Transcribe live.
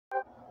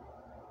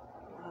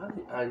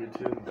Hi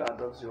YouTube, God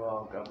loves you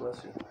all, God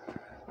bless you.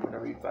 I'm going to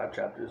read 5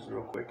 chapters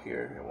real quick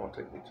here. It won't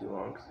take me too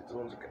long because these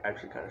ones are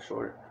actually kind of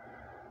short.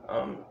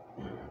 Um,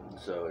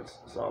 so it's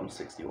Psalm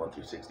 61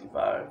 through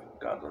 65.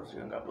 God loves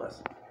you and God bless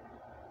you.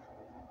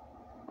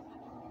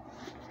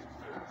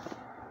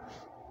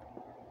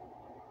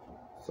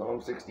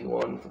 Psalm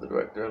 61 for the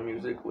director of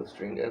music with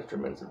stringed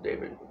instruments of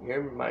David.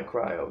 Hear my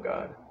cry, O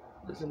God.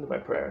 Listen to my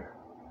prayer.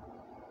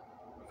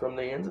 From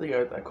the ends of the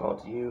earth I call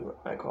to you.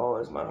 I call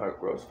as my heart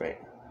grows faint.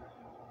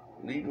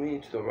 Lead me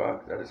to the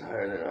rock that is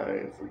higher than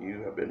I, for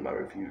you have been my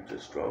refuge, a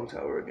strong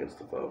tower against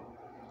the foe.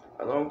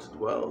 I long to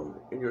dwell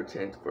in your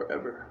tent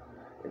forever,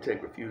 and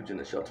take refuge in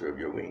the shelter of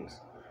your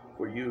wings.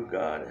 For you,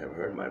 God, have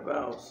heard my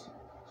vows.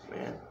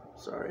 Man,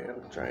 sorry,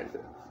 I'm trying to...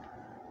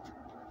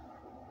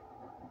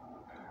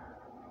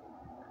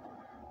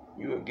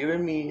 You have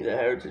given me the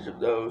heritage of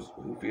those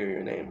who fear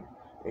your name.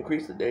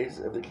 Increase the days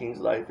of the king's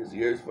life, his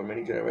years for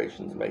many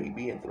generations. May he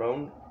be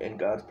enthroned in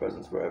God's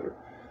presence forever.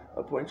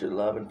 Appoint your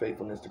love and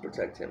faithfulness to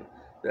protect him.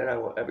 Then I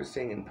will ever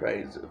sing in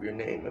praise of your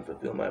name and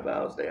fulfill my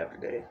vows day after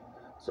day.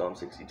 Psalm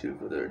 62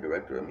 for the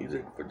director of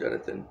music, for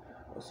Jonathan,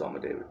 a psalm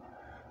of David.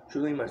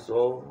 Truly my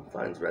soul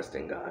finds rest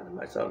in God.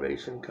 My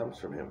salvation comes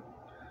from him.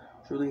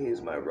 Truly he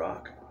is my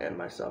rock and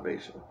my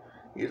salvation.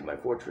 He is my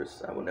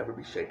fortress. I will never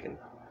be shaken.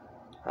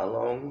 How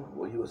long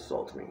will you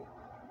assault me?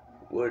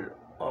 Would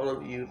all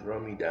of you throw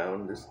me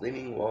down, this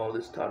leaning wall,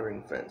 this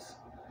tottering fence?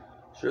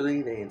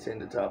 Surely they intend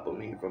to topple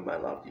me from my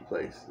lofty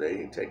place.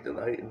 They take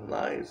delight in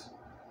lies.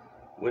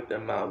 With their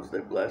mouths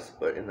they bless,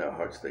 but in their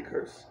hearts they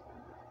curse.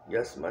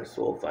 Yes, my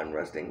soul finds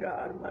rest in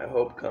God. My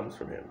hope comes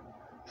from him.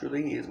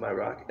 Truly he is my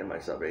rock and my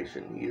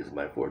salvation. He is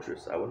my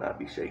fortress. I will not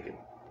be shaken.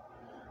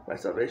 My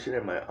salvation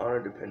and my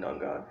honor depend on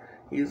God.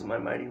 He is my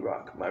mighty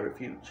rock, my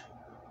refuge.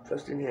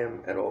 Trust in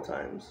him at all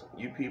times.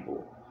 You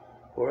people,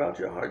 pour out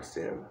your hearts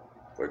to him,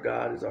 for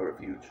God is our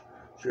refuge.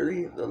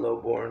 Surely the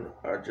lowborn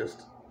are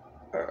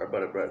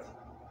but a breath.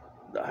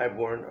 The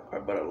highborn are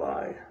but a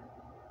lie.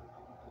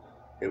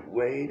 If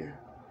weighed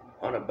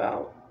on a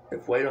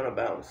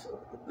balance,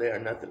 they are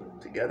nothing.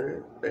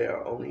 Together they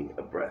are only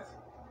a breath.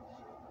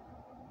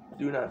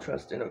 Do not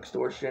trust in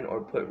extortion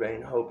or put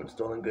vain hope in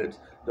stolen goods.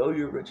 Though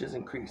your riches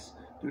increase,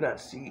 do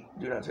not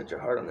set your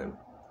heart on them.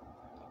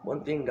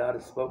 One thing God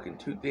has spoken,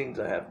 2 things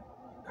I have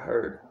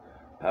heard.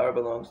 Power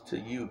belongs to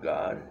you,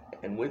 God,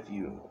 and with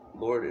you,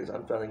 Lord, is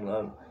unfailing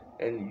love,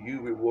 and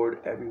you reward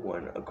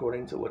everyone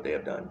according to what they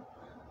have done.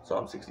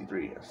 Psalm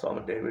 63, a psalm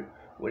of David,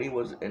 when he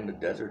was in the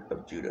desert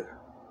of Judah.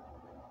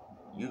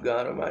 You,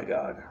 God, are my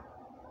God.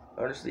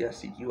 Earnestly I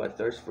seek you, I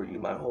thirst for you,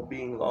 my whole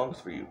being longs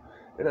for you,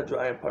 in a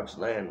dry and parched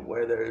land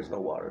where there is no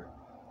water.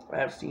 I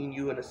have seen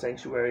you in a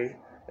sanctuary,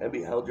 and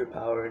beheld your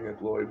power and your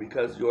glory,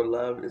 because your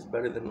love is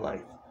better than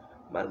life.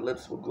 My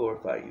lips will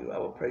glorify you. I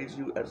will praise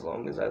you as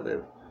long as I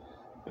live,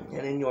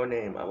 and in your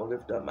name I will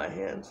lift up my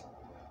hands.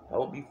 I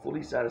will be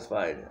fully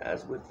satisfied,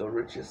 as with the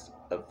richest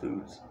of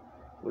foods.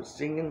 With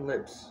singing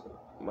lips,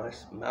 my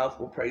mouth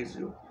will praise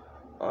you.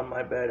 On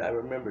my bed I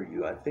remember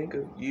you. I think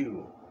of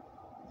you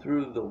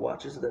through the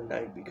watches of the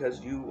night,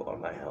 because you are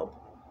my help.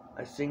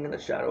 I sing in the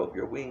shadow of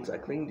your wings. I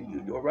cling to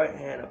you. Your right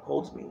hand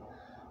upholds me.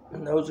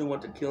 And those who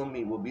want to kill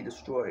me will be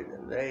destroyed,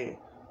 and they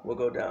will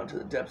go down to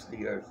the depths of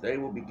the earth. They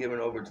will be given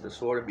over to the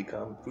sword and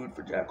become food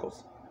for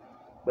jackals.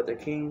 But the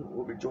king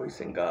will rejoice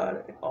in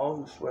God, and all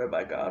who swear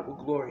by God will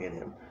glory in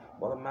him,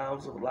 while the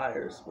mouths of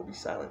liars will be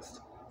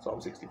silenced.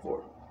 Psalm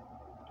 64.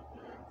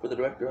 For the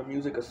director of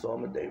music, a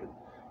psalm of David.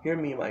 Hear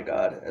me, my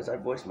God, as I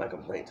voice my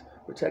complaint.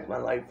 Protect my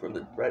life from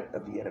the threat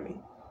of the enemy.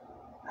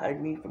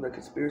 Hide me from the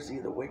conspiracy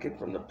of the wicked,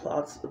 from the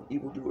plots of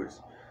evildoers.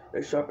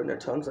 They sharpen their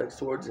tongues like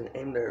swords and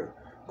aim their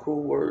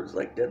cruel words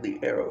like deadly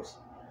arrows.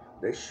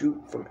 They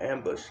shoot from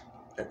ambush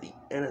at the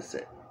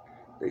innocent.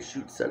 They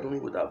shoot suddenly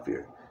without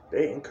fear.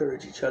 They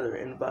encourage each other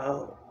in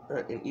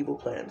evil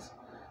plans.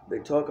 They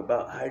talk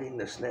about hiding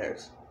their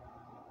snares.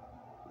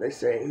 They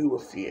say, who will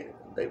see it?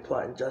 They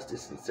plot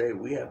injustice and say,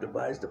 we have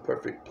devised a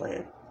perfect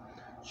plan.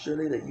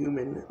 Surely the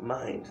human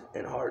mind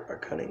and heart are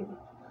cunning,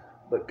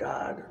 but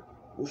God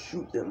will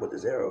shoot them with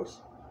his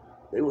arrows.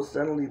 They will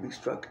suddenly be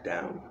struck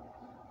down.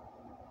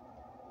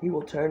 He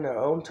will turn their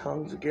own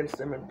tongues against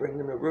them and bring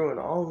them to ruin.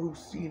 All who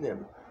see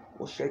them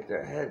will shake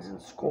their heads in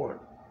scorn.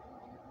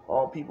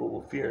 All people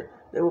will fear.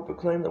 They will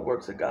proclaim the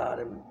works of God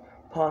and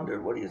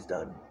ponder what he has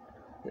done.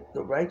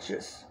 The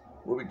righteous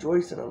will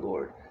rejoice in the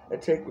Lord and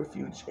take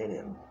refuge in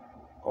him.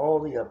 All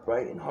the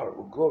upright in heart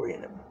will glory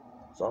in him.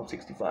 Psalm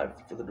 65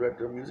 for the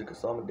director of music, a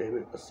psalm of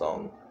David, a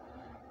song.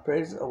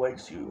 Praise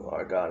awaits you,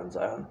 our God in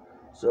Zion.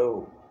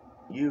 So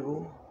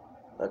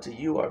to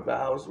you our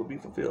vows will be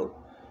fulfilled.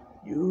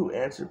 You who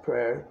answered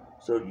prayer,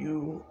 to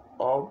you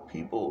all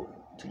people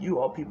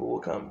will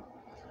come.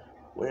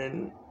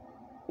 When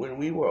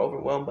we were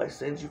overwhelmed by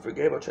sins, you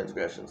forgave our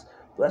transgressions.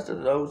 Blessed are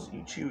those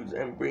you choose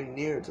and bring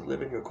near to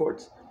live in your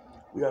courts.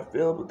 We are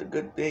filled with the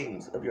good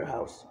things of your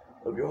house,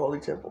 of your holy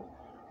temple.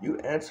 You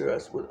answer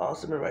us with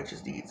awesome and righteous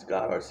deeds,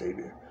 God our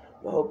Savior,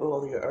 the hope of all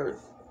the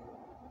earth,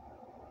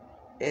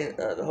 and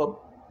the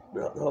hope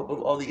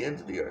of all the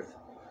ends of the earth,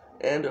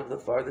 and of the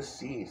farthest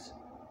seas.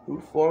 who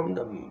formed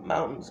the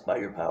mountains by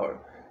your power,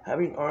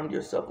 having armed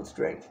yourself with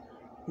strength,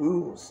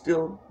 who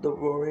stilled the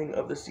roaring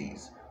of the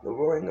seas, the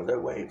roaring of their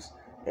waves,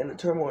 and the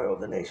turmoil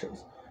of the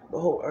nations. The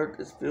whole earth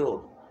is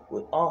filled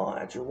with awe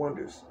at your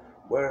wonders.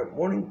 Where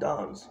morning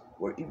dawns,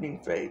 where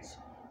evening fades,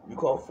 you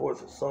call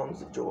forth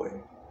songs of joy.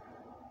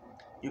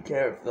 You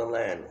care for the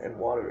land and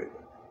water it.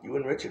 You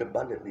enrich it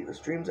abundantly. The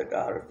streams of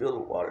God are filled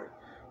with water,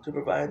 to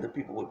provide the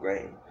people with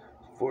grain.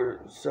 For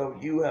so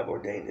you have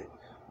ordained it.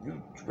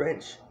 You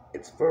drench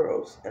its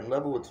furrows and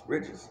level its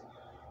ridges.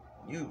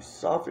 You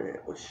soften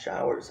it with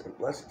showers and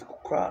bless its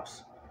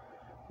crops.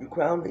 You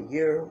crown the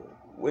year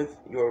with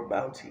your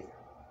bounty,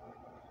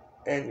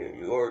 and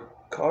your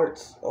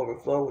carts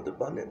overflow with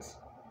abundance.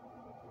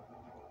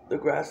 The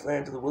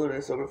grasslands of the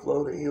wilderness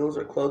overflow, the hills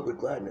are clothed with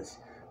gladness,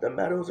 the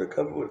meadows are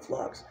covered with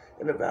flocks,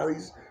 and the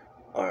valleys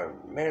are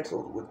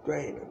mantled with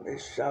grain, and they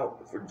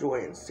shout for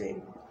joy and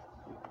sing.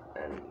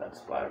 And that's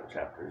 5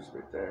 chapters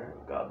right there.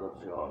 God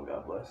loves you all, and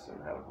God bless,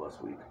 and have a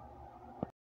blessed week.